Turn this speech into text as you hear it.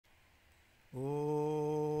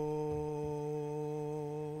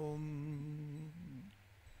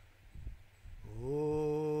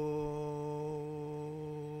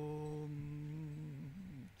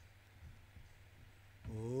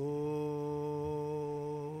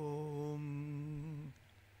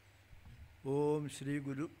Shri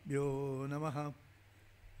Gurubhyo Namaha.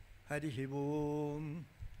 Harihi Om.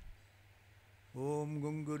 Om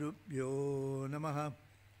Gungurubhyo Namaha.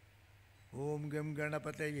 Om Gam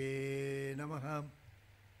Ganapataye Namaha.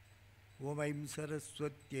 Om Aim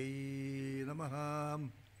Saraswatyai Namaha.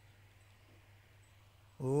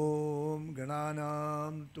 Om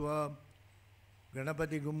Gananam Tva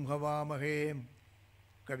Ganapati Gum Havamahe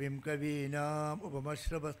Kavim Kavinam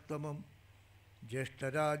Upamashravastamam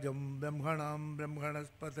Jeshtarajam Brahmanam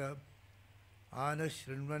Brahmanaspata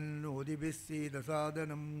Anashrinvan Udibisi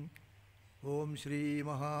Dasadanam Om Shri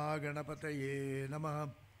Mahaganapataye Namaha.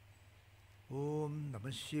 Om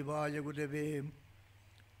Namah Shivaya Gurave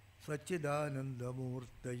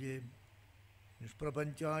Satchidanandamurtaye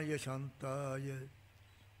Nishprapanchaya Shantaya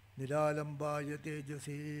Niralambaya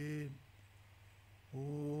Tejase.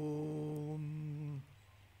 Om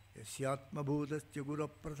Yasyatma Bhutasya Guru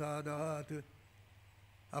Prasadat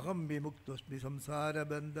Aham Vimuktasmi Samsara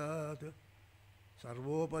Bandhat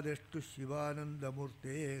Sarvopadeshtu Shivananda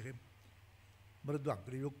Murte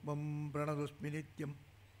Mridvagri Yukmam Pranadusmi Nityam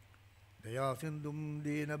Dayasindum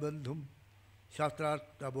Dina Bandhum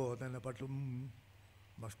Shastrartha Bodhana Patum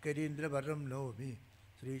Maskarindra Varam Nomi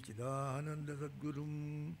Sri Chidananda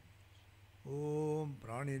Sadgurum. Om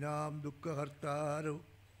Praninam Dukkha Hartaru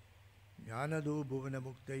Jnanadu Bhuvana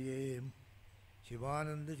Muktaye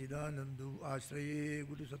Shivananda Chidanandu Ashraye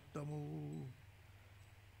Guru Sattamu.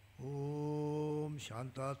 Om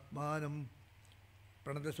Shantatmanam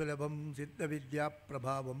Pranadasulabham Siddha Vidya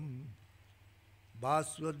Prabhavam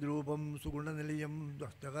Baswadrupam Sugunaniliyam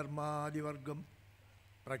Dvastakarma Divargam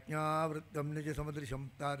Prajnavrittam Nija Samadrisham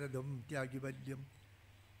Taradam Tyagivadyam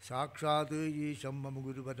Sakshat Isham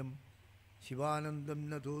Mamuguruvadam Shivanandam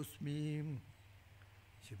Natosmi.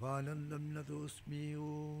 Shivanandam Natosmi.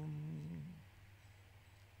 Om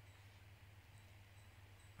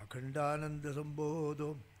Akhandananda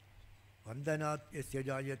Sambodho Vandanat Yasya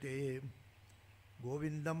Jayate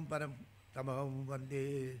Govindam Param Tamaham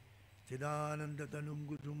Vande Chidananda Tanum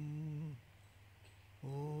Gurum.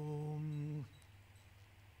 Om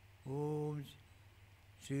Om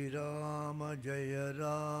Shri Rama Jaya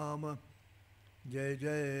Rama Jai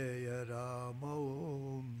Jaya Rama.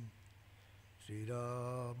 Om Shri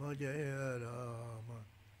Rama Jaya Rama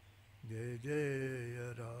Jai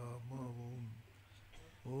Jaya Rama.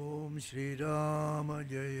 Om Shri Rama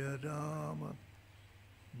Jaya Rama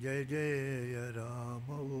Jai Jaya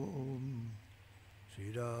Rama. Om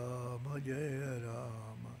Shri Rama Jaya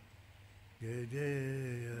Rama Jai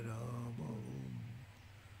Jaya Rama.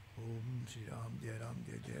 Om Shri Ram Jai Ram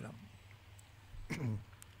Jai Jai Ram.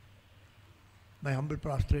 My humble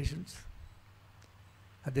prostrations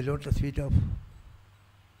at the lotus feet of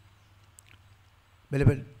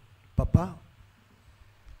beloved Papa,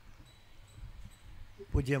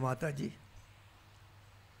 Pujya Mataji,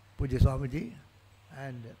 Pujya Swamiji,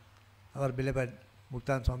 and our beloved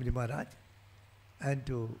Muktan Swamiji Maharaj, and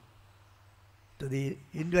to the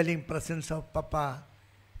indwelling presence of Papa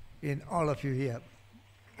in all of you here.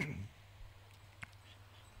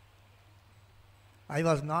 I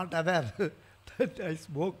was not aware that I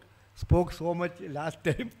spoke so much last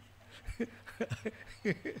time.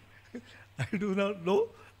 I do not know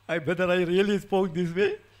whether I really spoke this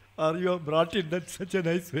way or you have brought it in such a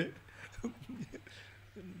nice way.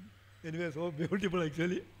 Anyway, so beautiful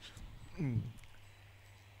actually.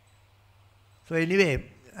 So anyway,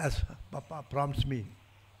 as Papa prompts me,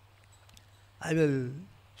 I will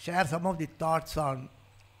share some of the thoughts on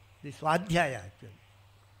the Swadhyaya actually.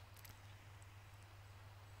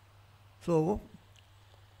 So,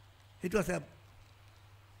 it was a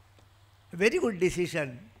very good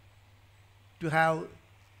decision to have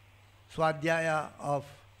Swadhyaya of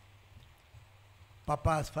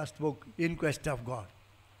Papa's first book, In Quest of God.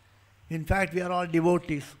 In fact, we are all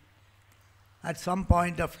devotees. At some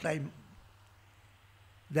point of time,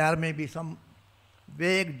 there may be some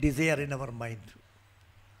vague desire in our mind.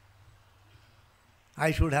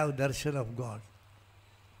 I should have darshan of God.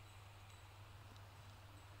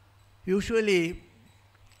 Usually,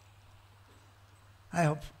 I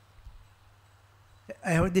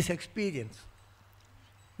have this experience.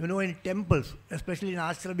 You know, in temples, especially in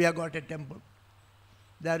ashram, we have got a temple.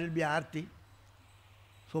 There will be arti.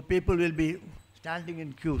 So people will be standing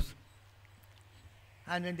in queues.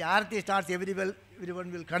 And when the arti starts, everyone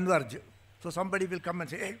will converge. So somebody will come and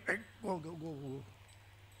say, hey, go, go, go, go.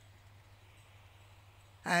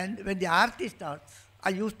 And when the arti starts, I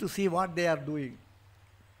used to see what they are doing.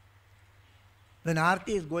 When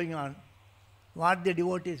arti is going on, what the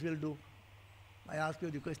devotees will do? I ask you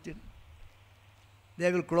the question.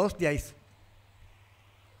 They will close the eyes.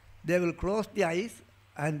 They will close the eyes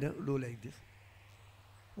and do like this.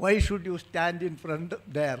 Why should you stand in front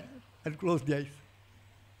there and close the eyes?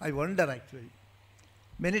 I wonder actually.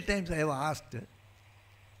 Many times I have asked,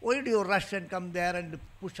 why do you rush and come there and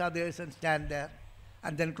push others and stand there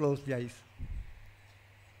and then close the eyes?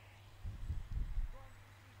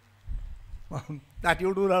 That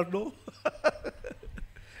you do not know.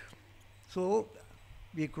 So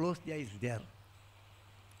we close the eyes there.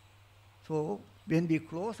 So when we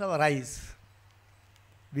close our eyes,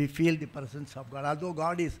 we feel the presence of God. Although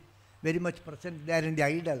God is very much present there in the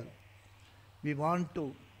idol, we want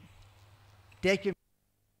to take Him.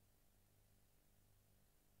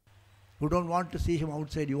 You don't want to see Him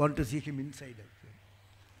outside, you want to see Him inside actually.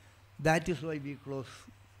 That is why we close.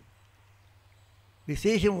 We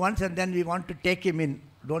see Him once and then we want to take Him in.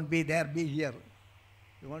 Don't be there, be here.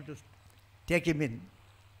 We want to take Him in.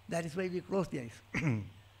 That is why we close the eyes.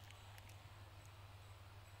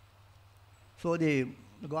 So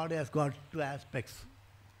God has got two aspects.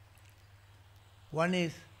 One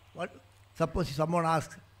is, suppose someone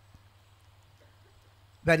asks,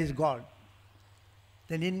 where is God?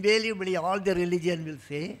 Then invariably all the religion will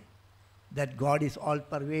say that God is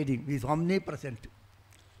all-pervading, He is omnipresent,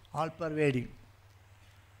 all-pervading.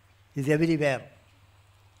 He is everywhere.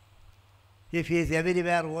 If He is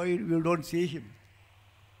everywhere, why you don't see Him?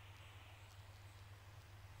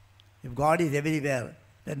 If God is everywhere,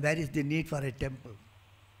 then where is the need for a temple?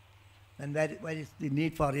 And where is the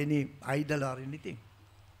need for any idol or anything?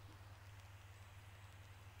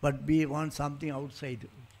 But we want something outside.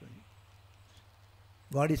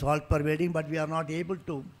 God is all-pervading, but we are not able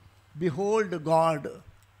to behold God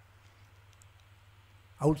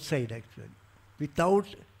outside actually. Without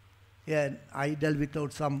an idol,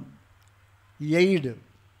 without some aid.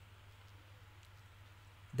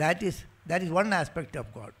 That is one aspect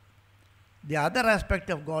of God. The other aspect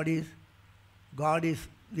of God is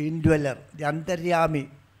the indweller, the Antaryami.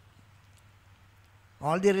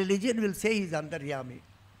 All the religion will say He is Antaryami.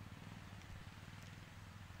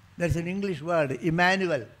 There is an English word,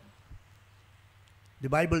 Emmanuel. The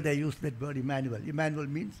Bible they use that word Emmanuel. Emmanuel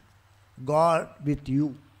means God with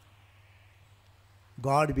you.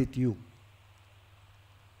 God with you.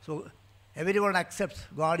 So everyone accepts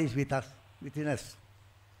God is with us, within us.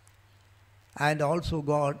 And also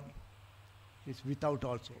God is without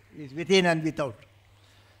also. He is within and without.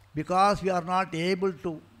 Because we are not able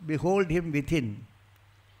to behold Him within,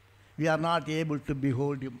 we are not able to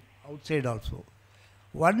behold Him outside also.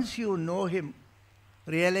 Once you know Him,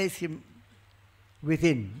 realize Him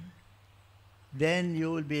within, then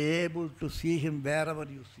you will be able to see Him wherever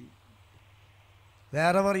you see.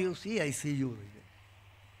 Wherever you see, I see you.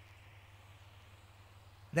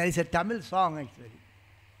 There is a Tamil song actually.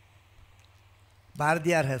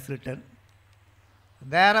 Bharadiyar has written,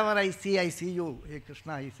 wherever I see you, hey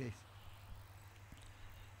Krishna, he says.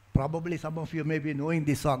 Probably some of you may be knowing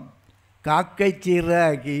this song. Kakkai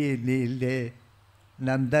chiragi nile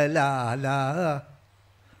nandalala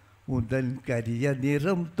udan kariya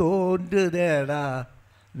niram tondudera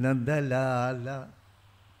nandalala.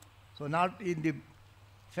 So not in the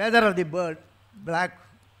feather of the bird, black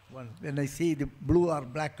one. When I see the blue or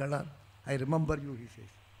black color, I remember you, he says.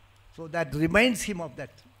 So that reminds him of that.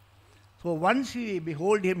 So once we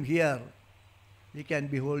behold Him here, we can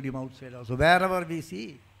behold Him outside also. Wherever we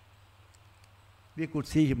see, we could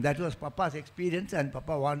see Him. That was Papa's experience, and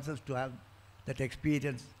Papa wants us to have that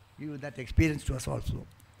experience, give that experience to us also.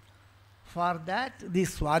 For that,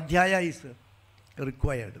 this Swadhyaya is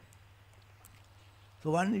required.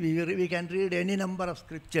 So we can read any number of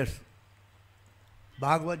scriptures.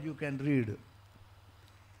 Bhagavad you can read,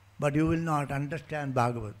 but you will not understand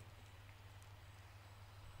Bhagavad.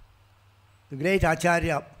 The great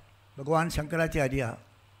Acharya, Bhagavan Shankaracharya,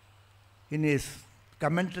 in his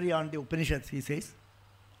commentary on the Upanishads, he says,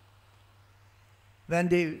 when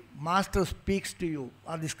the master speaks to you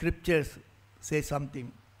or the scriptures say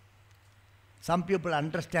something, some people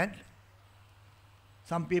understand,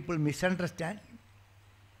 some people misunderstand,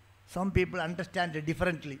 some people understand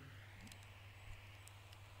differently.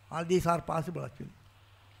 All these are possible actually.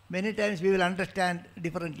 Many times we will understand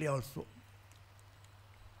differently also.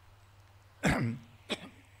 In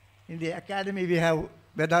the academy we have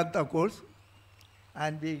Vedanta course,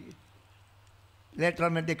 and later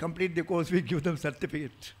on when they complete the course we give them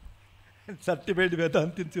certificate. And certified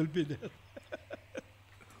Vedantins will be there.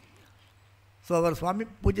 So our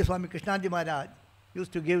Puja Swami Krishnanji Maharaj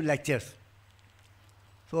used to give lectures.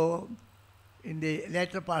 So in the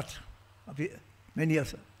later part of many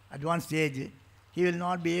years, advanced age, he will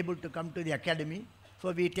not be able to come to the academy.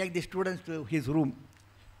 So we take the students to his room.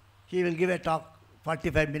 He will give a talk,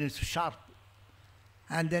 45 minutes sharp.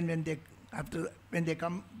 And then when they when they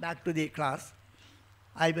come back to the class,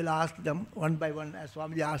 I will ask them one by one, as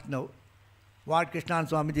Swamiji asked now, what Krishna and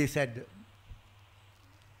Swamiji said.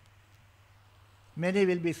 Many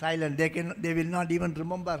will be silent. They will not even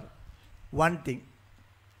remember one thing.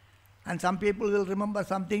 And some people will remember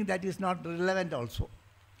something that is not relevant also.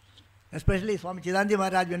 Especially Swami Chidananda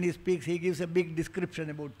Maharaj, when he speaks, he gives a big description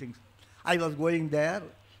about things. I was going there.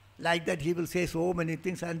 Like that, he will say so many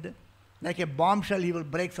things, and like a bombshell, he will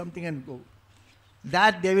break something and go.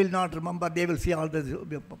 That they will not remember. They will see all the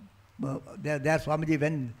there Swamiji,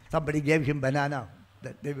 when somebody gave him banana,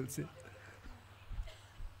 that they will see.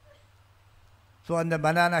 So on the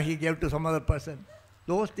banana he gave to some other person.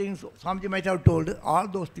 Those things Swamiji might have told, all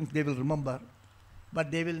those things they will remember,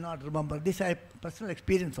 but they will not remember. This is a personal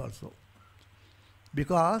experience also.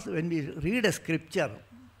 Because when we read a scripture,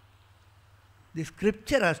 the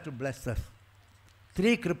scripture has to bless us.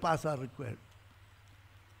 3 kripas are required.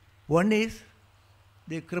 One is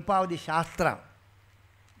the kripa of the Shastra.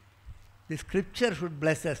 The scripture should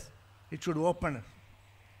bless us. It should open us.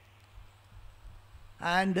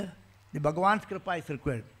 And the Bhagavan's kripa is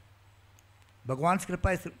required. Bhagavan's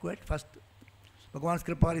kripa is required first. Bhagavan's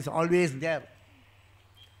kripa is always there.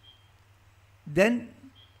 Then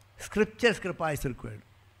scripture's kripa is required.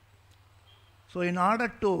 So in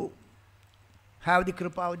order to have the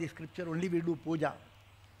kripa of the scripture, only we do puja.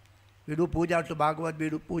 We do puja to Bhagavad, we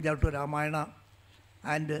do puja to Ramayana,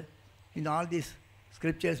 and in all these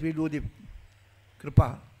scriptures we do the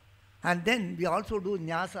kripa. And then we also do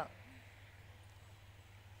nyasa.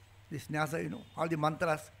 This nyasa, all the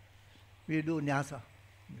mantras, we do nyasa.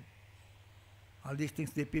 All these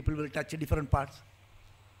things, the people will touch different parts.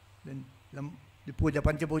 Then the puja,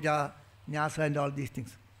 pancha puja, nyasa and all these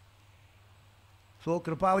things. So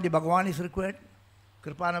kripa of the Bhagavan is required.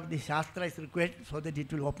 Kripa of the Shastra is required so that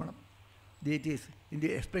it will open up. Deities,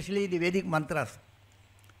 especially the Vedic mantras,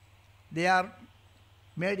 they are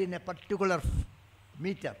made in a particular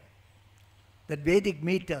meter. That Vedic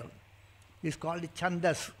meter is called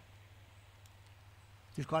chandas.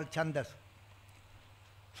 It is called chandas.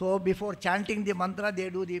 So before chanting the mantra, they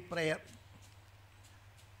do the prayer.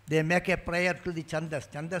 They make a prayer to the chandas.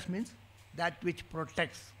 Chandas means that which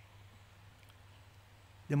protects.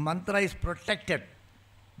 The mantra is protected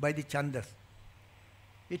by the chandas.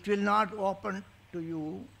 It will not open to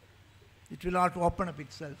you, it will not open up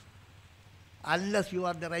itself unless you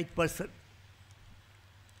are the right person.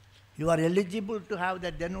 You are eligible to have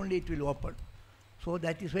that, then only it will open. So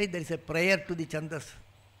that is why there is a prayer to the chandas.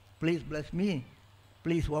 Please bless me,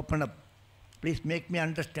 please open up, please make me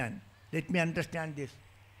understand, let me understand this,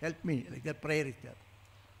 help me, like that prayer is there.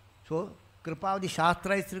 So kripa of the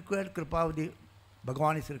Shastra is required, kripa of the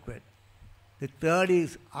Bhagavan is required. The third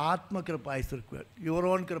is Atma Kripa is required, your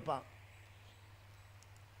own Kripa.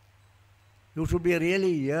 You should be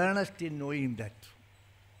really earnest in knowing that.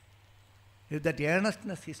 If that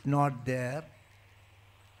earnestness is not there,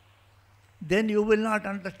 then you will not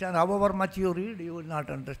understand. However much you read, you will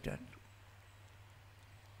not understand.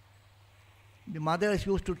 The mothers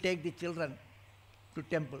used to take the children to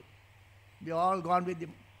temple. They all gone with the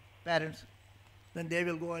parents. Then they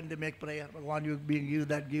will go and they make prayer. Bhagavan, you give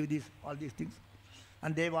that, give this, all these things.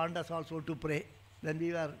 And they want us also to pray. When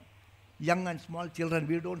we were young and small children,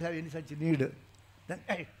 we don't have any such need.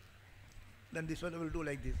 Then this fellow will do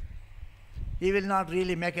like this. He will not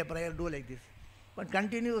really make a prayer, do like this. But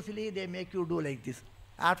continuously they make you do like this.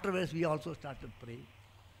 Afterwards we also started praying.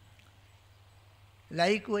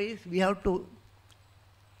 Likewise, we have to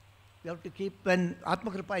keep, when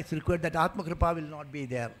Atma Kripa is required, that Atma Kripa will not be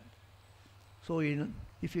there. So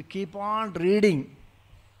if you keep on reading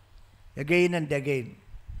again and again,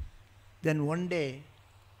 then one day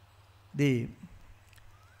the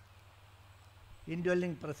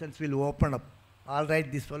indwelling presence will open up. All right,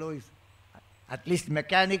 this fellow is, at least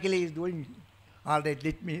mechanically is doing, all right,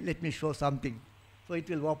 let me show something. So it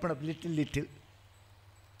will open up little.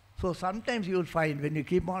 So sometimes you will find when you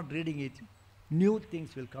keep on reading it, new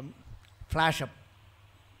things will come, flash up.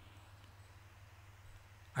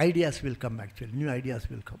 Ideas will come actually, new ideas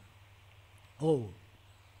will come. Oh,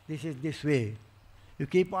 this is this way. You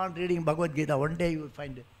keep on reading Bhagavad Gita, one day you will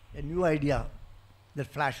find a new idea that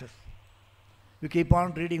flashes. You keep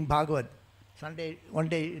on reading Bhagavad, one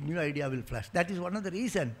day a new idea will flash. That is one of the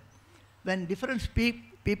reasons when different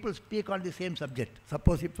people speak on the same subject.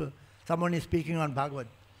 Suppose if someone is speaking on Bhagavad,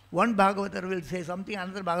 one Bhagavatar will say something,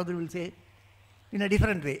 another Bhagavatar will say in a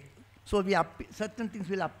different way. So certain things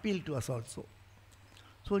will appeal to us also.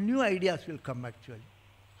 So new ideas will come actually.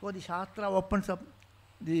 So the Shastra opens up,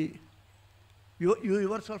 you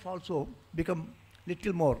yourself also become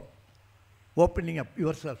little more opening up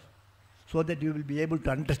yourself. so that you will be able to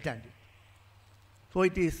understand it. So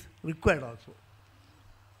it is required also.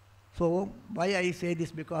 So why I say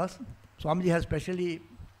this, because Swamiji has specially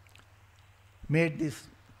made this,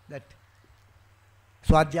 that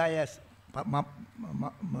Swadhyayas,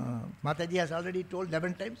 Mataji has already told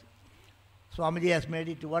 11 times, Swamiji has made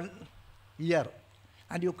it 1 year.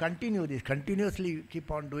 And you continue this, continuously keep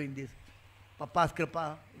on doing this. Papa's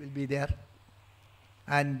Kripa will be there,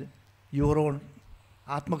 and your own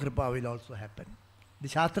Atma Kripa will also happen. The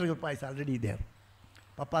Shastra Kripa is already there.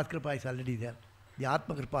 Papa's Kripa is already there. The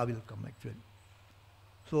Atma Kripa will come actually.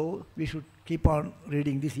 So we should keep on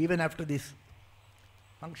reading this even after this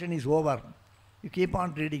function is over. You keep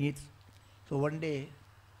on reading it. So one day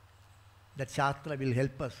that Shastra will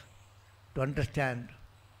help us to understand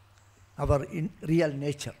our real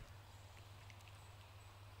nature.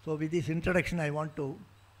 So with this introduction, I want to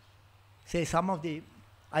say some of the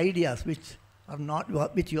ideas which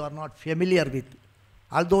you are not familiar with,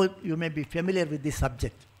 although you may be familiar with this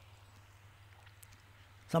subject.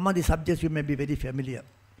 Some of the subjects you may be very familiar.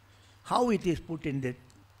 How it is put in the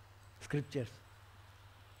scriptures.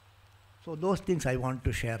 So those things I want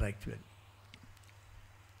to share actually.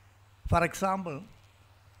 For example,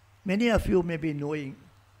 many of you may be knowing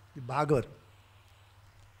the Bhagavad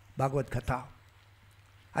Katha.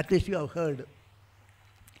 At least you have heard.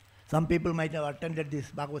 Some people might have attended this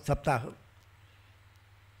Bhagavad Saptaha.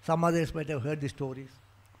 Some others might have heard the stories.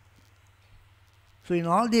 So in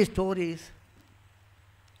all these stories,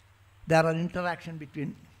 there are interaction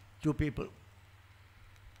between two people,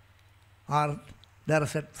 or there are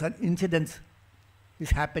certain incidents is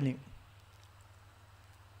happening.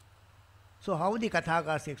 So how the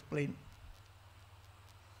Kathakas explain,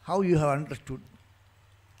 how you have understood,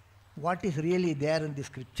 what is really there in the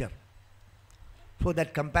scripture. So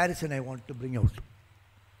that comparison I want to bring out.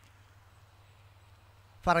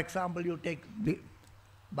 For example, you take the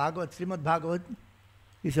Bhagavad, Srimad Bhagavad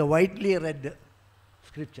is a widely read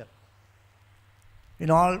scripture.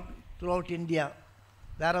 Throughout India,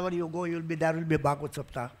 wherever you go, there will be Bhagavad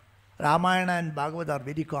Saptaha. Ramayana and Bhagavad are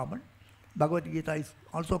very common. Bhagavad Gita is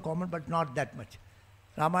also common, but not that much.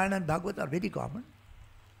 Ramayana and Bhagavad are very common.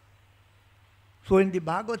 So in the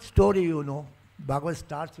Bhagavad story, Bhagavad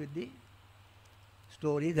starts with the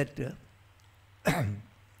story that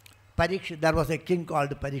Parikshit, there was a king called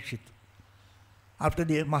Parikshit. After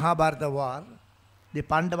the Mahabharata war, the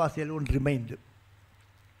Pandavas alone remained.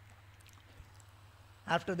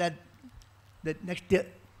 After that, the next year,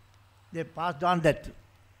 they passed on that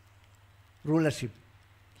rulership.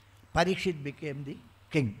 Parikshit became the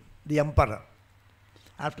king, the emperor.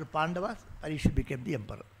 After Pandavas, Parikshit became the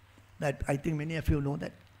emperor. That I think many of you know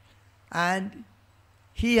that. And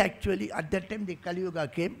he actually, at that time the Kali Yuga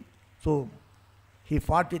came, so he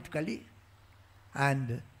fought with Kali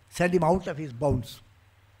and sent him out of his bounds.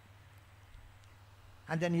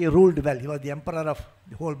 And then he ruled well. He was the emperor of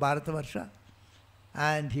the whole Bharatavarsha,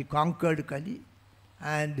 and he conquered Kali,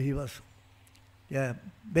 and he was a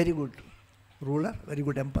very good ruler, very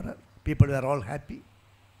good emperor. People were all happy.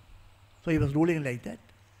 So he was ruling like that.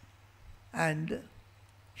 And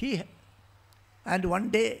one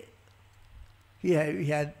day he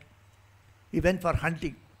went for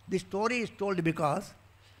hunting. This story is told because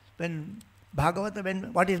what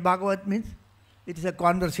is Bhagavad means? It is a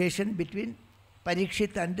conversation between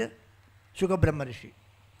Parikshit and Shuka Brahmarishi.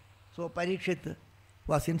 So Parikshit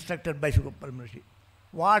was instructed by Shuka Brahmarishi.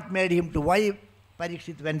 What made why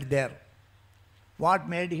Parikshit went there? What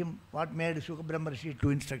made Shuka Brahmarishi to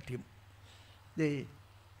instruct him? The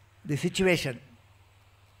situation,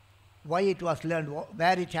 why it was learned,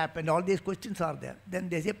 where it happened, all these questions are there. Then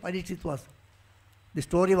they say the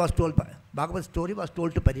story was told, Bhagavad story was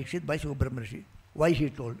told to Parikshit by Shuka Brahmarishi. Why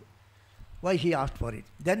he asked for it.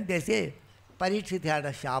 Then they say Parikshit had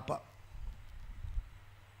a shapa.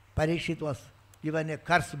 Parikshit was given a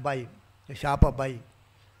curse a shapa by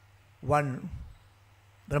one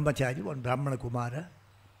brahmachari, one Brahmana Kumara,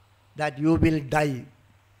 that you will die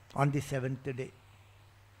on the 7th day.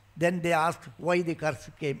 Then they asked why the curse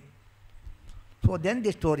came. So then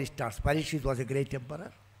the story starts. Parikshit was a great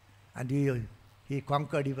emperor, and he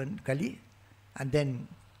conquered even Kali. And then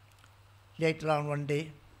later on one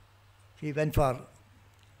day, he went for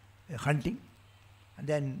hunting. And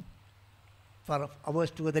then for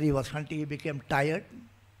hours together he was hunting. He became tired,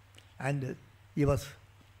 and he was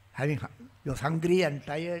hungry and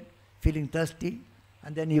tired, feeling thirsty.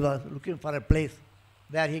 And then he was looking for a place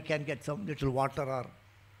where he can get some little water or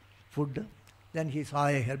food. Then he saw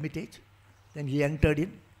a hermitage. Then he entered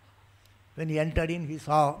in. When he entered in, he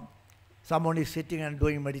saw someone is sitting and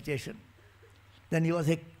doing meditation. Then he was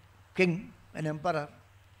a king, an emperor.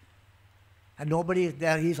 And nobody is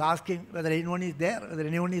there. He is asking whether anyone is there, whether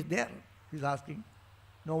anyone is there. He is asking.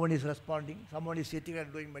 No one is responding. Someone is sitting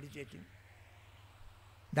and doing meditating.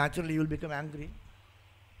 Naturally, you will become angry.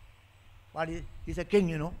 But he's a king,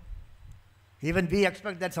 you know. Even we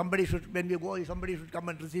expect that somebody should, when we go, somebody should come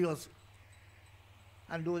and receive us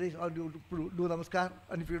and do this or do namaskar.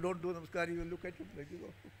 And if you don't do namaskar, you will look at him like, you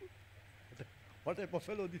know, what type of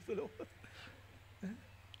fellow this fellow?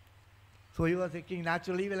 So he was thinking,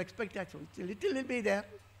 naturally, we will expect that. So a little will be there,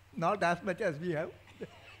 not as much as we have.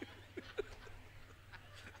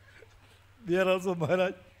 There also,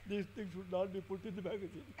 Maharaj, these things should not be put in the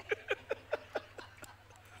magazine.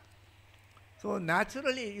 So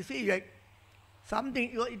naturally, you see, like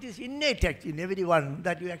something, it is innate in everyone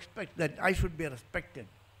that you expect that I should be respected.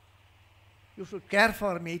 You should care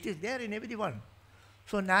for me. It is there in everyone.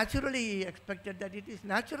 So naturally, he expected that it is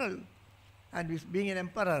natural. And being an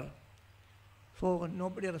emperor, so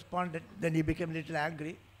nobody responded. Then he became a little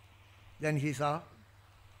angry. Then he saw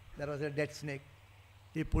there was a dead snake.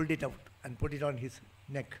 He pulled it out and put it on his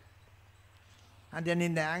neck. And then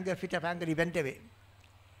in the anger, fit of anger, he went away.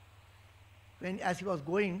 As he was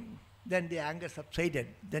going, then the anger subsided.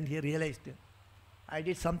 Then he realized, I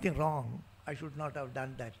did something wrong. I should not have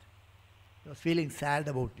done that. He was feeling sad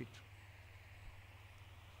about it.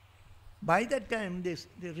 By that time, the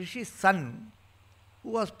Rishi's son, who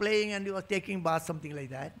was playing and he was taking bath, something like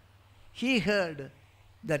that, he heard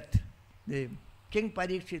that the King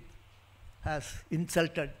Parikshit has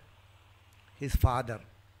insulted his father.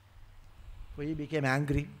 So he became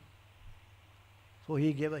angry. So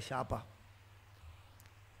he gave a shapa.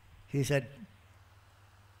 He said,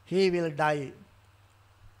 he will die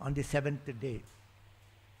on the 7th day.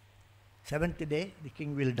 7th day, the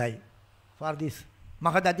king will die for this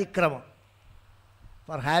Mahadadikrama,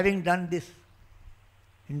 for having done this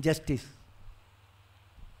injustice.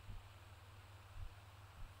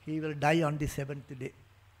 He will die on the 7th day.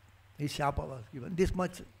 His shapa was given. This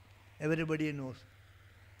much everybody knows.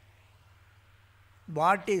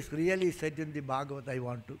 What is really said in the Bhagavad, I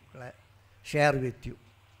want to share with you.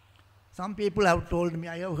 Some people have told me,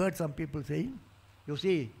 I have heard some people saying, you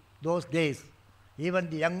see, those days, even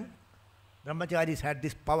the young brahmacharis had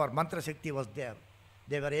this power, mantra shakti was there.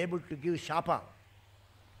 They were able to give shapa,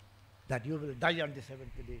 that you will die on the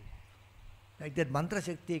 7th day. Like that, mantra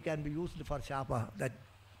shakti can be used for shapa, that,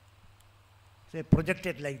 say,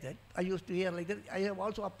 projected like that. I used to hear like that. I have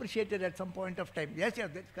also appreciated at some point of time. Yes,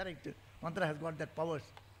 that's correct. Mantra has got that powers.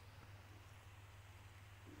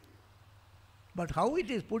 But how it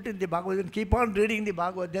is put in the Bhagavad, and keep on reading the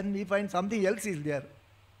Bhagavad, then we find something else is there.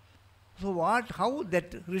 So how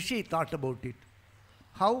that Rishi thought about it,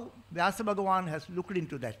 how Vyasa Bhagavan has looked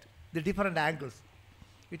into that, the different angles.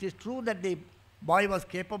 It is true that the boy was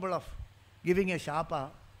capable of giving a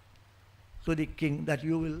shapa to the king that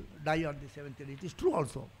you will die on the 7th day. It is true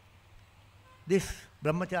also. This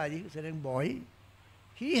brahmachari, saying boy,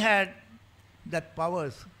 he had that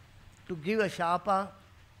powers to give a shapa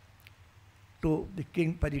to the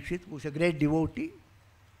King Parikshit, who is a great devotee,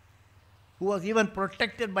 who was even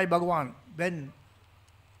protected by Bhagavan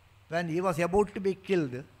when he was about to be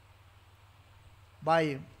killed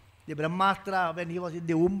by the Brahmastra, when he was in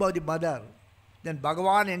the womb of the mother. Then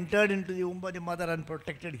Bhagavan entered into the womb of the mother and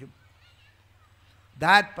protected him.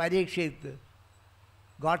 That Parikshit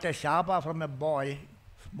got a shapa from a boy,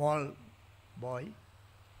 small boy,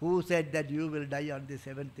 who said that you will die on the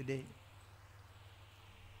 7th day.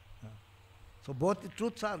 So both the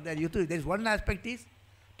truths are there. There is one aspect is,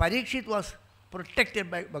 Parikshit was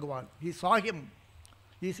protected by Bhagavan. He saw him.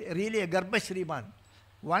 He is really a Garbha Shriman.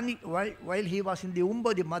 While he was in the womb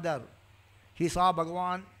of the mother, he saw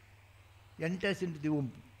Bhagavan enters into the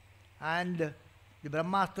womb. And the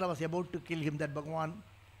Brahmastra was about to kill him, that Bhagavan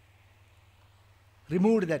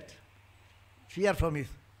removed that fear from his.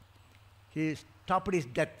 He stopped his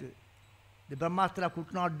death. The Brahmastra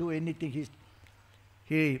could not do anything.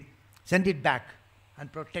 He sent it back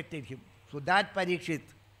and protected him. So that Parikshit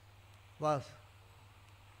was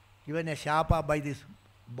given a shapa by this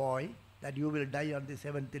boy that you will die on the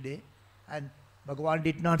 7th day, and Bhagavan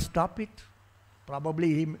did not stop it.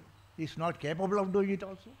 Probably he is not capable of doing it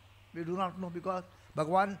also. We do not know, because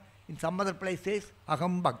Bhagavan in some other place says,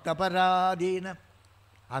 Aham bhakta paradena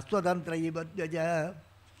aswatantra ibadyaja.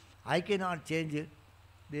 I cannot change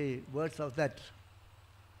the words of that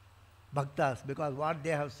bhaktas, because what they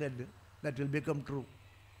have said, that will become true.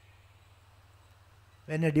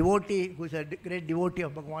 When a devotee, who is a great devotee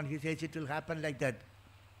of Bhagavan, he says it will happen like that.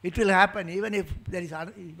 It will happen, even if there is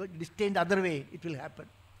a distinct other way, it will happen.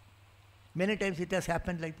 Many times it has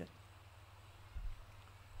happened like that.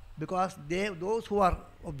 Because those who are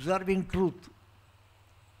observing truth,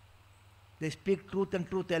 they speak truth and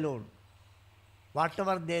truth alone.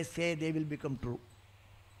 Whatever they say, they will become true.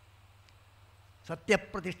 Satya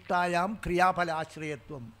pratishtayam kriyaphala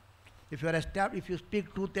ashrayatvam. If you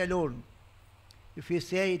speak truth alone, if you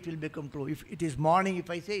say, it will become true. If it is morning,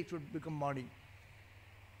 if I say, it should become morning.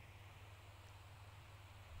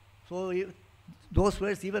 So those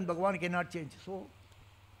words even Bhagavan cannot change. So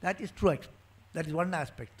that is true. That is one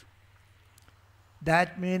aspect.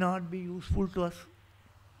 That may not be useful to us.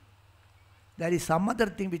 There is some other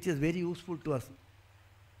thing which is very useful to us.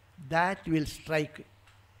 That will strike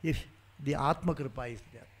if the Atma Kripa is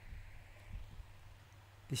there.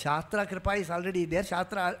 The Shastra Kripa is already there.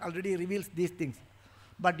 Shastra already reveals these things.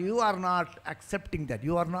 But you are not accepting that.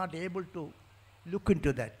 You are not able to look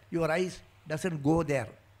into that. Your eyes doesn't go there.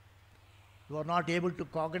 You are not able to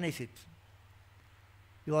cognize it.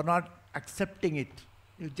 You are not accepting it.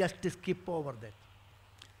 You just skip over that.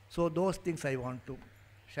 So those things I want to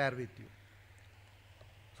share with you.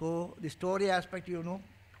 So the story aspect, you know.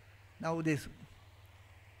 Now this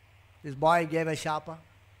boy gave a shapa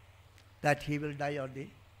that he will die on the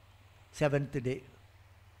 7th day.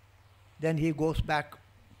 Then he goes back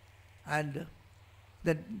and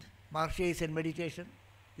then Maharshi is in meditation.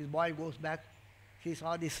 This boy goes back. He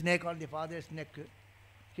saw the snake on the father's neck.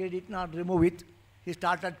 He did not remove it. He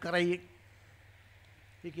started crying.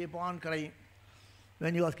 He kept on crying.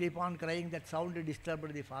 When he was keep on crying, that sound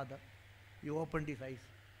disturbed the father. He opened his eyes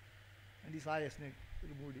and he saw a snake. He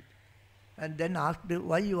removed it. And then asked,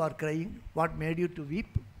 why you are crying? What made you to weep?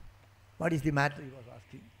 What is the matter? He was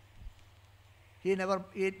asking. He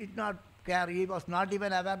did not care. He was not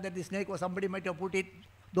even aware that the snake was somebody might have put it.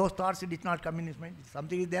 Those thoughts did not come in his mind.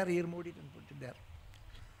 Something is there, he removed it and put it there.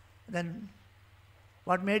 Then,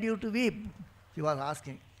 what made you to weep? He was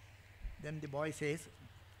asking. Then the boy says,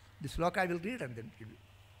 the sloka I will read and then give you.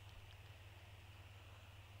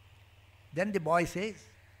 Then the boy says,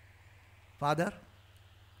 Father,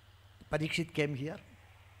 Parikshit came here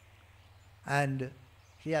and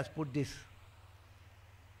he has put this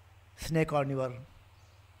snake on your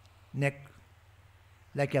neck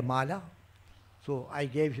like a mala. So I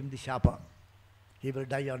gave him the shapa. He will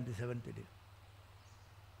die on the 7th day.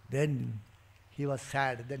 Then he was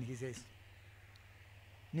sad. Then he says,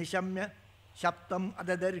 Nishamya shaptam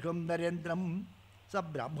adadarham narendram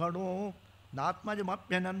sabrahmano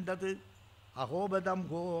natmajamapyanandat ahobadam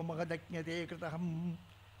ho magadaknyate kritaham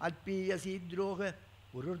alpiyasidroha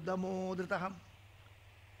ururdamodritaham.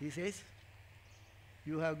 He says,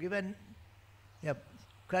 you have given a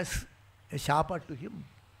curse, a shapa to him.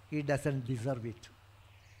 He doesn't deserve it.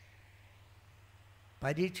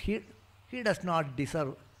 But he does not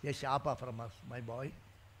deserve a shapa from us, my boy.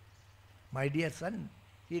 My dear son,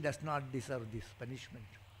 he does not deserve this punishment.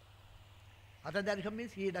 Atadarham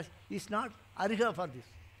means he is not arha for this.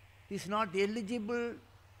 He is not eligible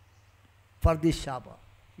for this shapa.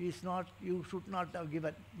 He is not, you should not have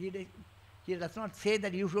given. He does not say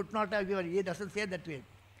that you should not have given. He doesn't say that way.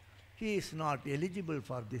 He is not eligible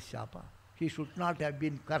for this shapa. He should not have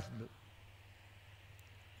been cursed.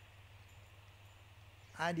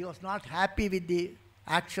 And he was not happy with the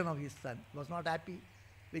action of his son. He was not happy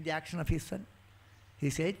with the action of his son. He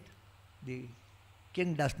said, the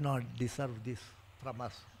king does not deserve this from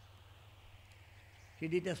us. He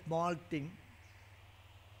did a small thing.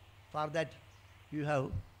 For that you have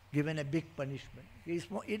given a big punishment.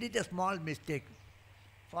 He did a small mistake.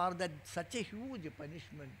 For that such a huge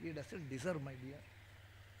punishment, he doesn't deserve, my dear.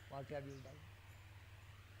 What have you done?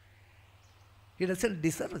 He doesn't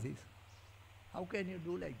deserve this. How can you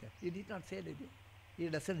do like that? He did not say that. He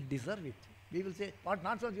doesn't deserve it. We will say, what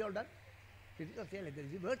nonsense you have done? He did not say like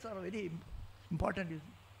that. The words are very important.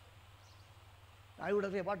 I would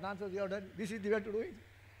have said, what nonsense you have done? This is the way to do it.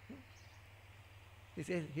 He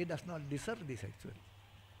says, he does not deserve this actually.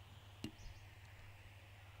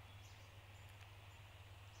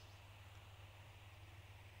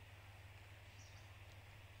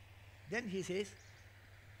 Then he says,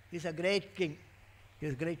 he is a great king, he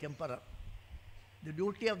is a great emperor. The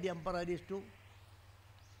duty of the emperor is to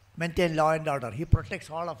maintain law and order. He protects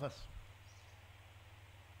all of us.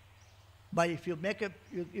 But if you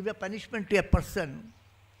give a punishment to a person,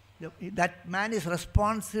 that man is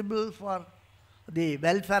responsible for the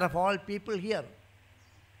welfare of all people here.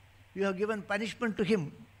 You have given punishment to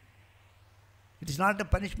him. It is not a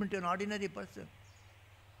punishment to an ordinary person.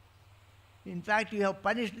 In fact, you have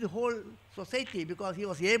punished the whole society because he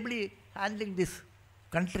was ably handling this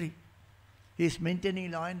country. He is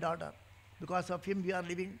maintaining law and order. Because of him, we are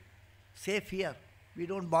living safe here. We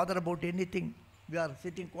don't bother about anything. We are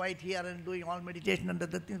sitting quiet here and doing all meditation and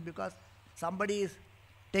other things because somebody is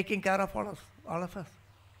taking care of all of us.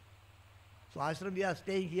 So ashram, we are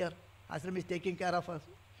staying here. Ashram is taking care of us.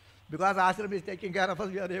 Because ashram is taking care of us,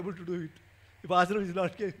 we are able to do it. If ashram is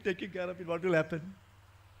not taking care of it, what will happen?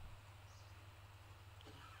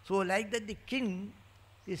 So like that, the king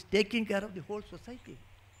is taking care of the whole society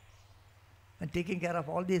and taking care of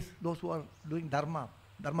all these, those who are doing dharma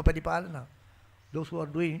paripalana, those who are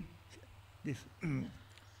doing this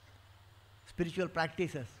spiritual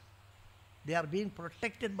practices. They are being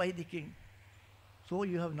protected by the king. So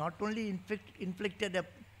you have not only inflicted a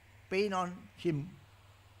pain on him,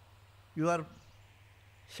 your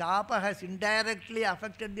shapa has indirectly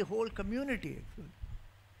affected the whole community.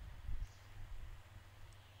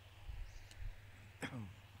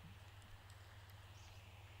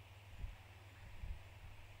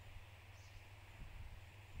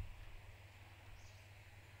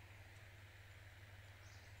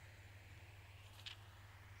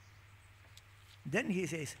 Then he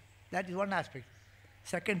says, that is one aspect.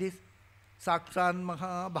 Second is, Satsang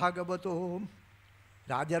Maha Bhagavato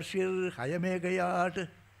Rajarshir Hayamegayat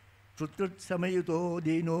Trutut Samayuto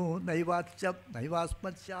Dino Naivatsap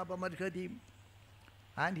Naivasmat Shapamarhati.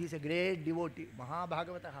 And he is a great devotee, Maha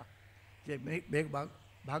Bhagavata. He is a big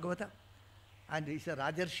Bhagavata. And he is a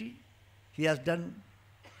Rajarshi. He has done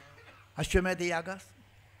Ashwamedha Yagas.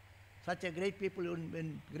 Such a great people,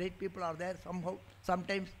 when great people are there,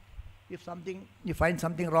 sometimes if you find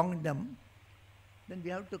something wrong in them, then we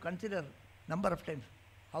have to consider number of times,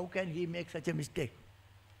 how can he make such a mistake?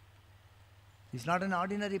 He's not an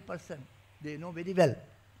ordinary person. They know very well.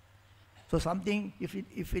 So something,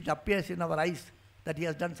 if it appears in our eyes that he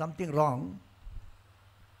has done something wrong,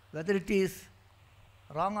 whether it is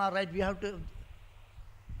wrong or right, we have to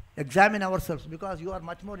examine ourselves, because you are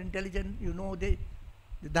much more intelligent, you know the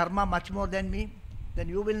dharma much more than me, then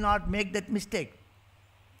you will not make that mistake.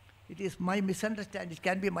 It is my misunderstanding. It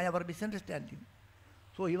can be our misunderstanding.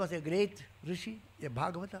 So he was a great rishi, a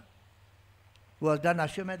Bhagavata, who has done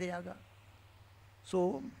Ashwamedha Yaga.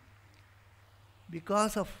 So,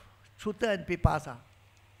 because of Chuta and Pipasa,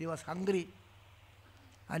 he was hungry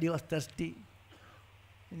and he was thirsty.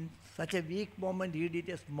 In such a weak moment, he did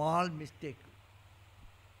a small mistake.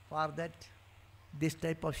 For that, this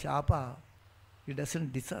type of shapa, he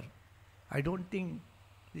doesn't deserve. I don't think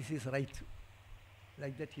this is right.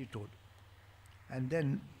 Like that he told. And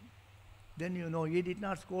then he did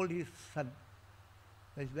not scold his son.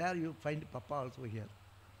 That's where you find Papa also here.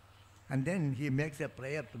 And then he makes a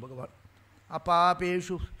prayer to Bhagavan.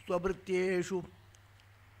 Apapeshu swabhrityeshu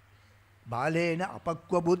balena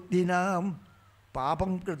apakva buddhinam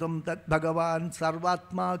papam kritam tat Bhagavan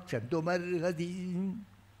sarvatma kshantumarhadi.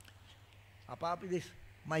 Apapi, this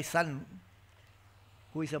my son,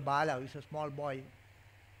 who is a bala, who is a small boy,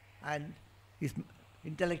 and his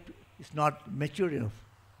intellect is not mature enough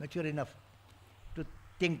to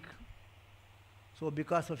think. So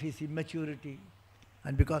because of his immaturity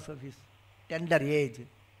and because of his tender age,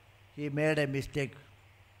 he made a mistake.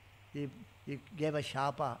 He gave a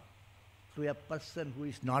shapa to a person who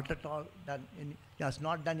is not at all he has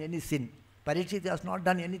not done any sin. Parikshit has not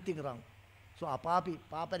done anything wrong. So apapi,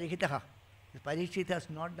 paparihitaha. Parikshit has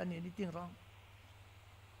not done anything wrong.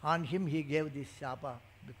 On him he gave this shapa.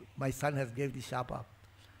 My son has gave this shapa.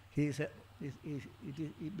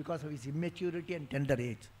 Because of his immaturity and tender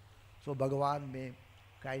age. So Bhagavan may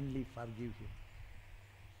kindly forgive him.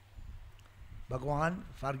 Bhagavan,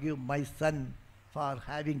 forgive my son for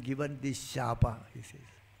having given this shapa, he says.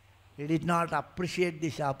 He did not appreciate the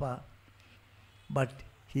shapa, but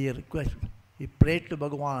he prayed to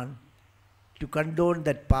Bhagavan to condone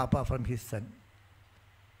that papa from his son.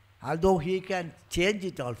 Although he can change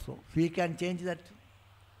it also. He can change that.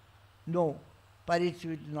 No, Parikshit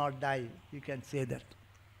will not die. You can say that.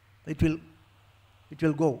 It will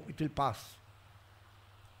go, it will pass.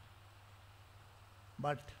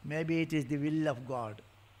 But maybe it is the will of God.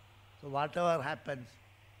 So whatever happens,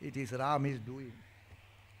 it is Ram is doing.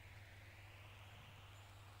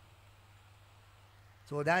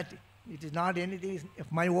 So that it is not anything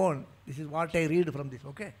of my own. This is what I read from this,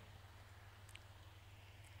 okay?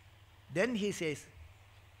 Then he says,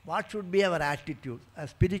 what should be our attitude as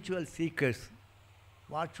spiritual seekers?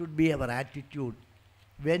 What should be our attitude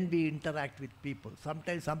when we interact with people?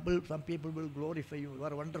 Sometimes some people will glorify you. You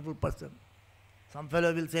are a wonderful person. Some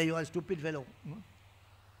fellow will say you are a stupid fellow.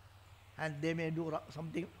 And they may do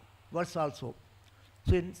something worse also.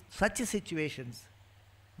 So in such situations,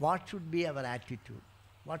 what should be our attitude?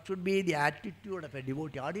 What should be the attitude of a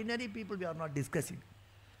devotee? Ordinary people we are not discussing.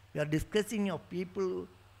 We are discussing of people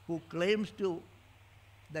who claims to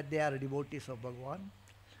that they are devotees of Bhagavan,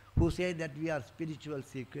 who say that we are spiritual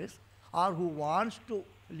seekers, or who wants to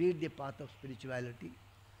lead the path of spirituality.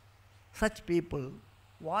 Such people,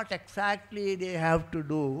 what exactly they have to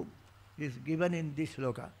do is given in this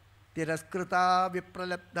shloka. Tiraskrita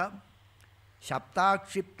vipralapta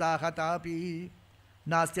shaptakshipta hatapi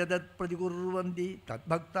nasyadat pradigurvandi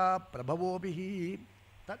tatbhakta prabhavobihi.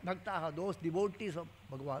 Tatbhaktaha, those devotees of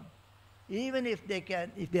Bhagavan, even if they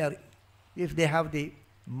can, if they have the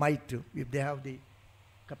might, if they have the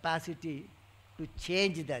capacity to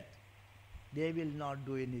change that, they will not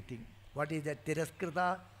do anything. What is that?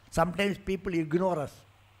 Tiraskrita. Sometimes people ignore us.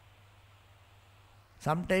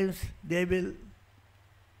 Sometimes they will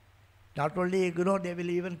not only ignore, they will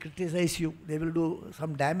even criticize you. They will do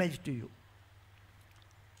some damage to you.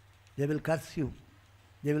 They will curse you.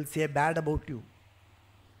 They will say bad about you.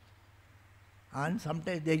 And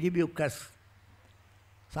sometimes they give you curse.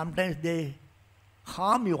 Sometimes they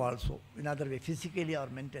harm you also, in other way, physically or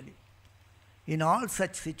mentally. In all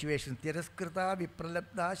such situations, tiraskrita,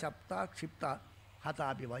 vipralapta, shapta, kshipta,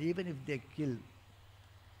 hatapiva, even if they kill,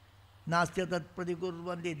 nastyatat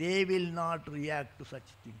pradigurvandi, they will not react to such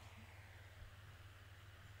things.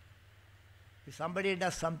 If somebody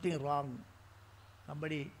does something wrong,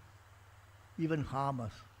 somebody even harm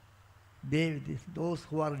us, those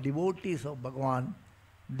who are devotees of Bhagavan,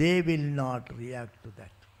 they will not react to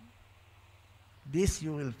that. This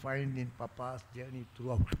you will find in Papa's journey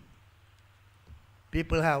throughout.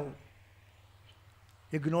 People have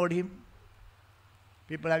ignored him.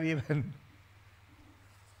 People have even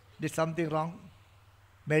did something wrong,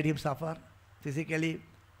 made him suffer physically,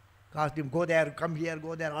 caused him go there, come here,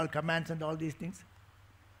 go there, all commands and all these things.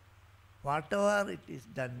 Whatever it is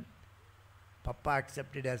done, Papa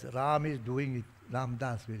accepted as Ram is doing it,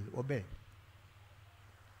 Ramdas will obey.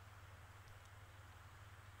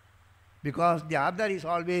 Because the other is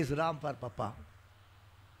always Ram for Papa.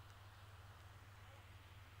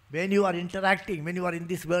 When you are interacting, when you are in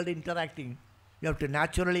this world interacting, you have to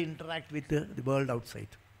naturally interact with the world outside.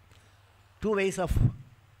 Two ways of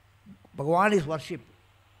Bhagavan is worship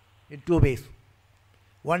in two ways.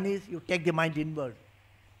 One is you take the mind inward,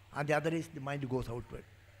 and the other is the mind goes outward.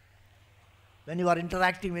 When you are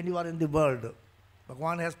interacting, when you are in the world,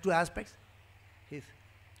 Bhagavan has two aspects. His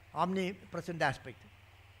omnipresent aspect.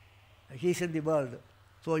 He is in the world,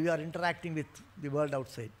 so you are interacting with the world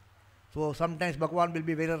outside. So sometimes Bhagavan will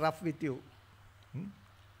be very rough with you.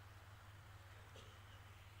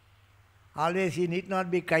 Always he need not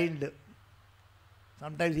be kind.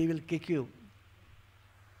 Sometimes he will kick you.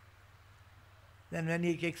 Then when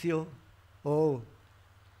he kicks you, oh,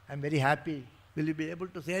 I am very happy. Will you be able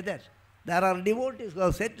to say that? There are devotees who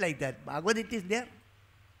have said like that. Bhagavad Gita is there.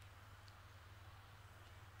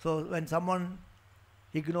 So when someone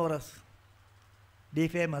ignore us,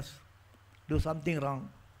 defame us, do something wrong,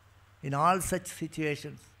 in all such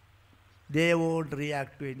situations, they won't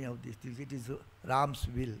react to any of these things. It is Ram's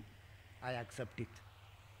will. I accept it.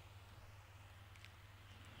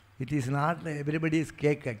 It is not everybody's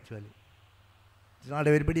cake actually. It's not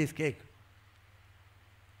everybody's cake.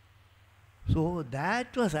 So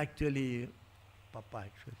that was actually Papa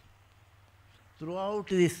actually. Throughout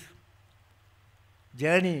this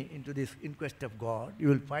journey into this in quest of God, you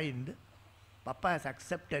will find Papa has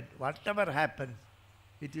accepted whatever happens,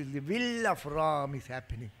 it is the will of Ram is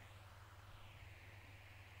happening.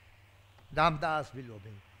 Ramdas will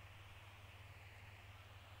obey.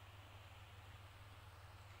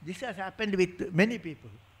 This has happened with many people.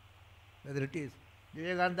 Whether it is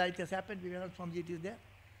Vivekananda, it has happened, Vivekananda Swamiji, it is there.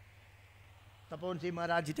 Tapan Singh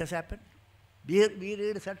Maharaj, it has happened. We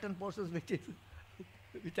read certain portions which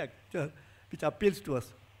appeals to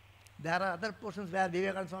us. There are other portions where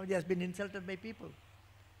Vivekananda Swamiji has been insulted by people.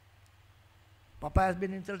 Papa has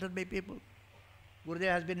been insulted by people. Gurudev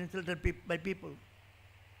has been insulted by people.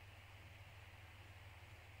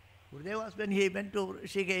 Gurudev was when he went to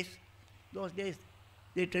Rishikesh, those days,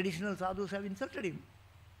 the traditional sadhus have insulted him.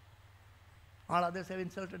 All others have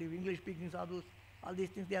insulted him. English-speaking sadhus, all these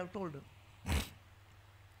things they have told him.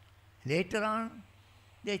 Later on,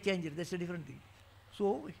 they changed it. That's a different thing.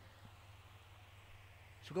 So,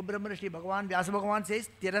 Sukabrahmana Shri Bhagavan, Vyasa Bhagavan says,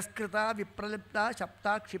 Tiraskrita, Vipralipta,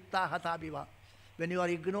 Shapta, Kshipta, Hatabiva. When you are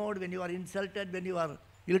ignored, when you are insulted, when you are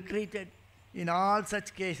ill-treated, in all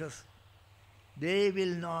such cases, they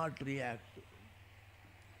will not react.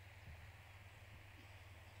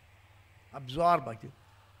 Absorb it.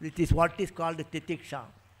 It is what is called titiksha.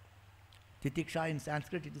 Titiksha in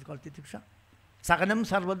Sanskrit, it is called titiksha. Saganam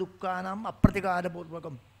sarvadukkanam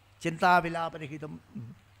apratikadapurvakam chinta vilaparihitam.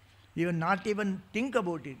 Even not even think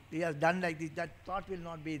about it. He has done like this, that thought will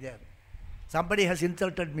not be there. Somebody has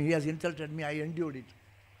insulted me, he has insulted me, I endured it.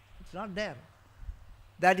 It's not there.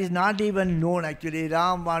 That is not even known actually.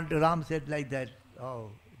 Ram said like that.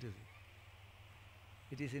 Oh,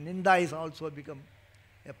 it is in Ninda is also become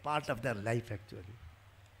a part of their life actually.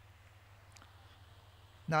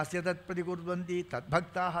 Nasya tat pradikurbandi tat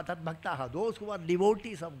bhaktaha. Those who are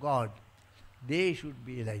devotees of God, they should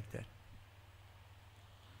be like that.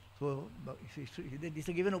 So, this is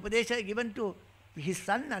a given upadesha given to his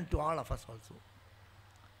son and to all of us also.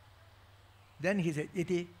 Then he said,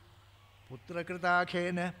 iti putra krita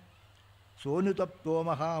khena sonutapto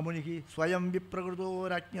mahamunihi swayam viprakrito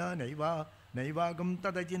rajna naivagam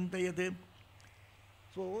tadachintayate.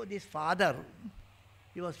 So this father,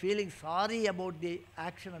 he was feeling sorry about the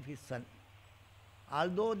action of his son.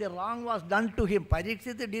 Although the wrong was done to him,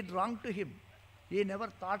 Parikshit did wrong to him. He never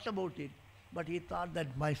thought about it. But he thought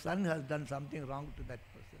that my son has done something wrong to that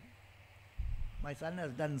person. My son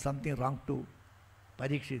has done something wrong to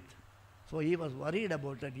Parikshit. So he was worried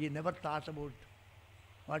about it. He never thought about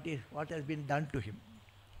what has been done to him.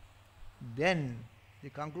 Then the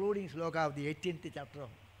concluding sloka of the 18th chapter of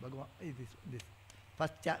Bhagavad, this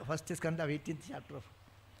first skanda of 18th chapter of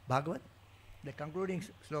Bhagavad, the concluding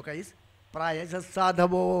sloka is Prayasa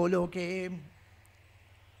sadhavo loke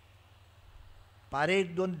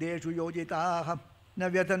paredvandeshu yojitaha na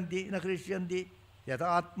vyatanti na krishyanti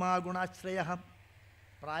yata atma gunashrayah.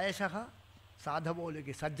 Prayashaha sadhavo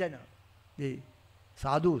loke, sajjana, the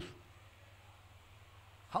sadhus,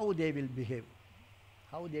 how they will behave,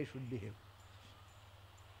 how they should behave.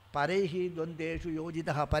 Parehi dvandeshu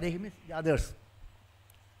yojitaha. Parehi means the others.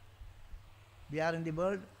 We are in the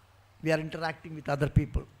world, we are interacting with other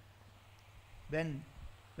people. When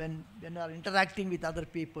you are interacting with other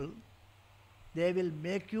people, they will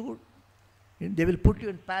put you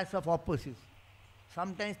in paths of opposites.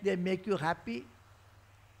 Sometimes they make you happy,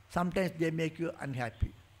 sometimes they make you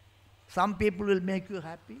unhappy. Some people will make you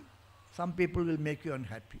happy, some people will make you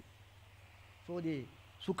unhappy. So the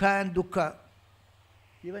sukha and dukkha,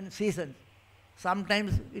 even seasons,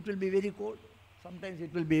 sometimes it will be very cold, sometimes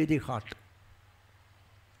it will be very hot.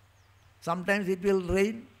 Sometimes it will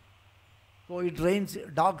rain, so it rains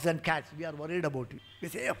dogs and cats. We are worried about it. We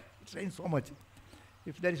say, oh, it rains so much.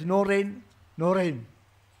 If there is no rain, no rain.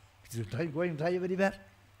 It is going dry everywhere.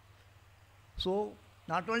 So,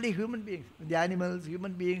 not only human beings, the animals,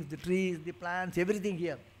 human beings, the trees, the plants, everything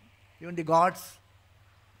here. Even the gods,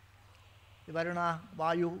 the Varuna,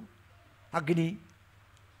 Vayu, Agni,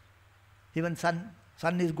 even sun.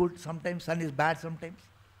 Sun is good sometimes, sun is bad sometimes.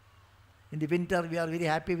 In the winter, we are very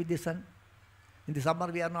happy with the sun. In the summer,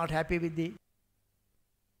 we are not happy with the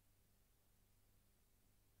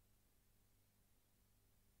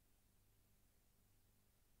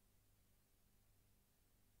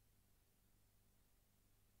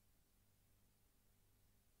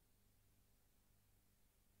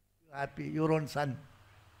happy. Your own sun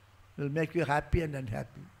will make you happy and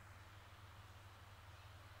unhappy.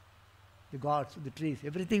 The gods, the trees,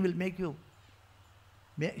 everything will make you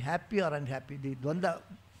happy or unhappy. The dvanda,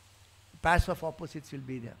 paths of opposites will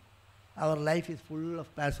be there. Our life is full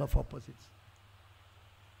of paths of opposites.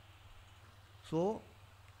 So,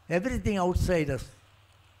 everything outside us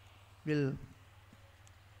will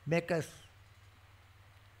make us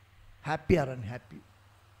happy or unhappy.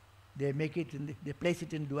 They make it they place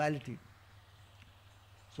it in duality.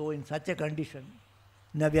 So in such a condition,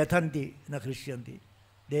 na vyathanti, na krishyanti.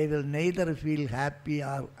 They will neither feel happy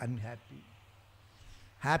or unhappy.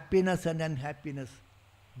 Happiness and unhappiness,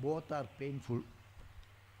 both are painful.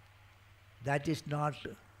 That is not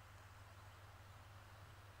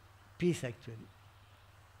peace actually.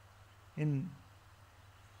 In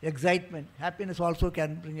excitement, happiness also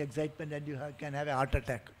can bring excitement and you can have a heart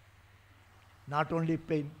attack. Not only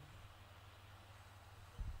pain.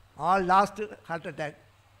 All last heart attack,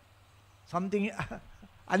 something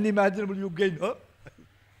unimaginable you gain,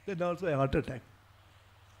 then also a heart attack.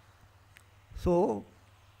 So,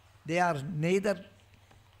 they are neither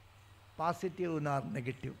positive nor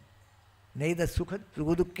negative. Neither sukha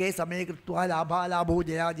dukkhe same kritva labha labho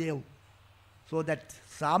jaya jayo. So that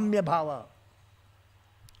samya bhava,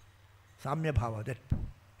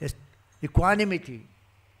 that equanimity,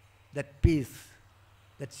 that peace,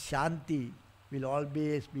 that shanti will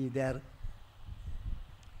always be there.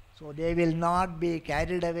 So they will not be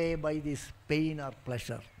carried away by this pain or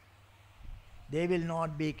pleasure. They will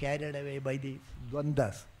not be carried away by the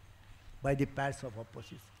dvandas, by the paths of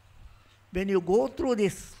opposites. When you go through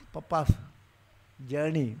this Papa's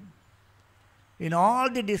journey, in all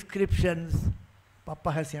the descriptions,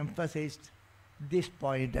 Papa has emphasized this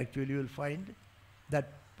point. Actually, you will find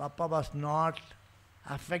that Papa was not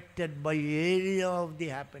affected by any of the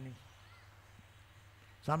happenings.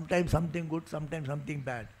 Sometimes something good, sometimes something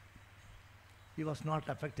bad. He was not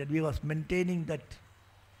affected. He was maintaining that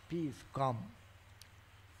peace, calm,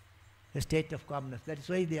 a state of calmness. That is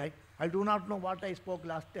why I do not know what I spoke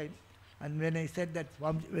last time. And when I said that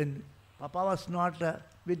when Papa was not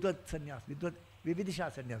Vidvat Sanyas,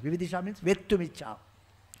 Vividisha Sanyas. Vividisha means Vettumicha.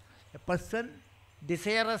 A person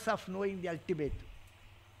desirous of knowing the ultimate,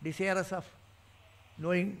 desirous of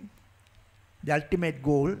knowing the ultimate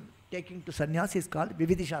goal, taking to sannyas is called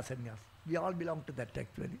Vividisha Sanyas. We all belong to that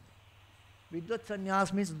actually. Vidvat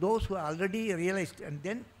Sanyas means those who already realized and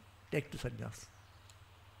then take to sannyas.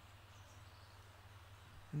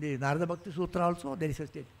 In the Narada Bhakti Sutra also there is a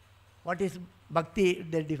state. What is Bhakti?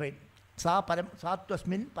 They define.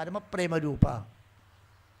 Sattvasmin Parama Prema Rupa.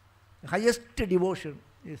 The highest devotion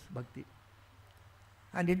is Bhakti.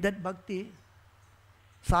 And in that Bhakti,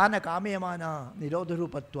 Sana Kameyamana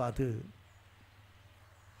Nirodharupatvat.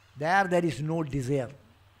 There is no desire.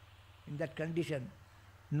 In that condition,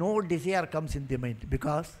 no desire comes in the mind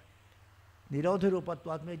because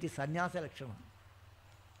Nirodharupatvat means it is sannyasa lakshana.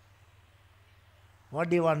 What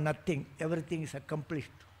do you want? Nothing. Everything is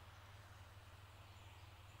accomplished.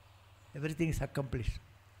 Everything is accomplished.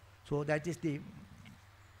 So that is the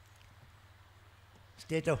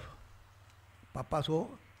state of Papa.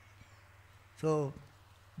 So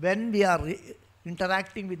when we are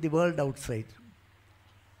interacting with the world outside,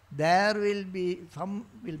 there will be, some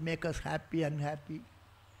will make us happy, unhappy.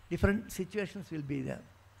 Different situations will be there.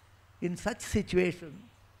 In such situation,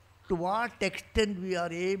 to what extent we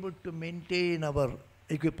are able to maintain our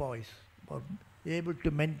equipoise, or able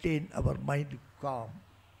to maintain our mind calm,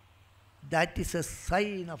 that is a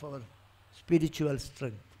sign of our spiritual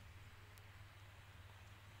strength.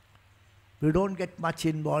 We don't get much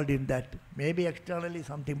involved in that. Maybe externally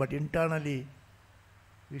something, but internally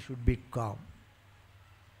we should be calm.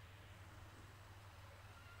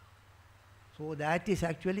 So that is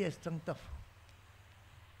actually a strength of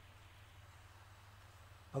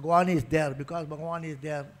Bhagavan is there. Because Bhagavan is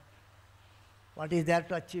there, what is there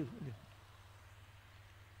to achieve?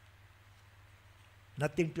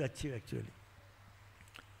 Nothing to achieve actually.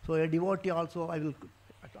 So a devotee also, I will,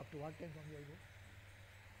 up to what time from here I go?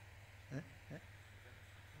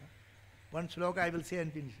 One sloka I will say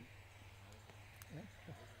and finish.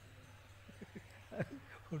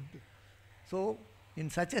 So in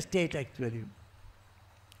such a state actually,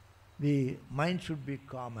 the mind should be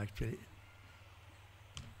calm actually.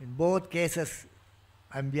 In both cases,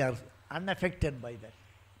 and we are unaffected by that.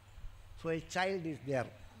 So a child is there.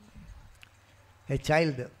 A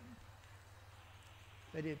child,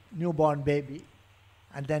 very newborn baby,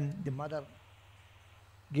 and then the mother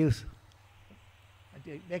gives,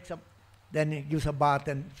 wakes up, then it gives a bath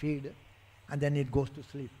and feed, and then it goes to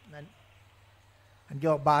sleep. And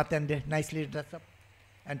give a bath and nicely dress up,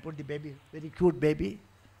 and put the baby, very cute baby.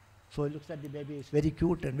 So he looks at the baby, it's very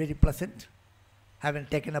cute and very pleasant, having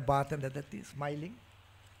taken a bath and other things, smiling.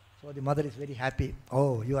 So the mother is very happy.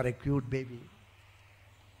 Oh, you are a cute baby.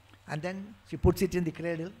 And then she puts it in the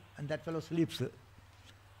cradle, and that fellow sleeps.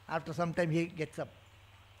 After some time he gets up.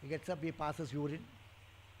 He passes urine,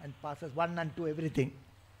 and passes 1 and 2 everything.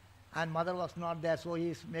 And mother was not there, so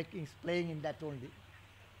he is playing in that only.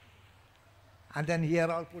 And then here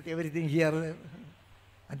I'll put everything here.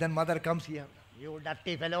 And then mother comes here. You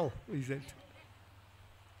dirty fellow, he says.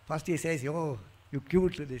 First he says, oh, you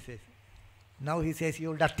cute, he says. Now he says,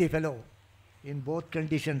 you dirty fellow. In both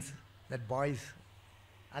conditions, that boy is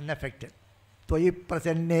unaffected. Toyi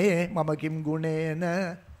prasanne mama kim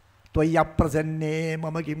gunena, toyi aprasanne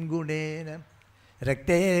mama kim gunena,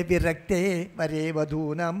 rakte virakte vare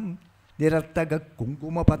vadhunam, nirattaga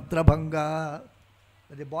kunkuma patra bhanga.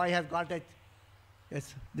 The boy has got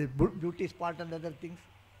the beauty spot and other things,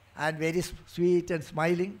 and very sweet and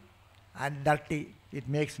smiling, and dirty, it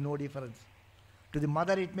makes no difference. To the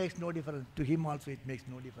mother it makes no difference, to him also it makes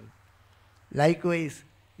no difference. Likewise,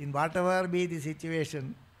 in whatever be the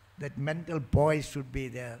situation, that mental poise should be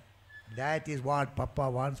there. That is what Papa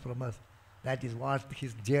wants from us. That is what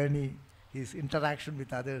his journey, his interaction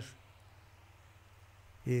with others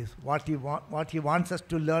is. What he wants us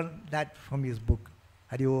to learn that from his book.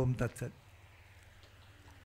 Hari Om Tat Sat.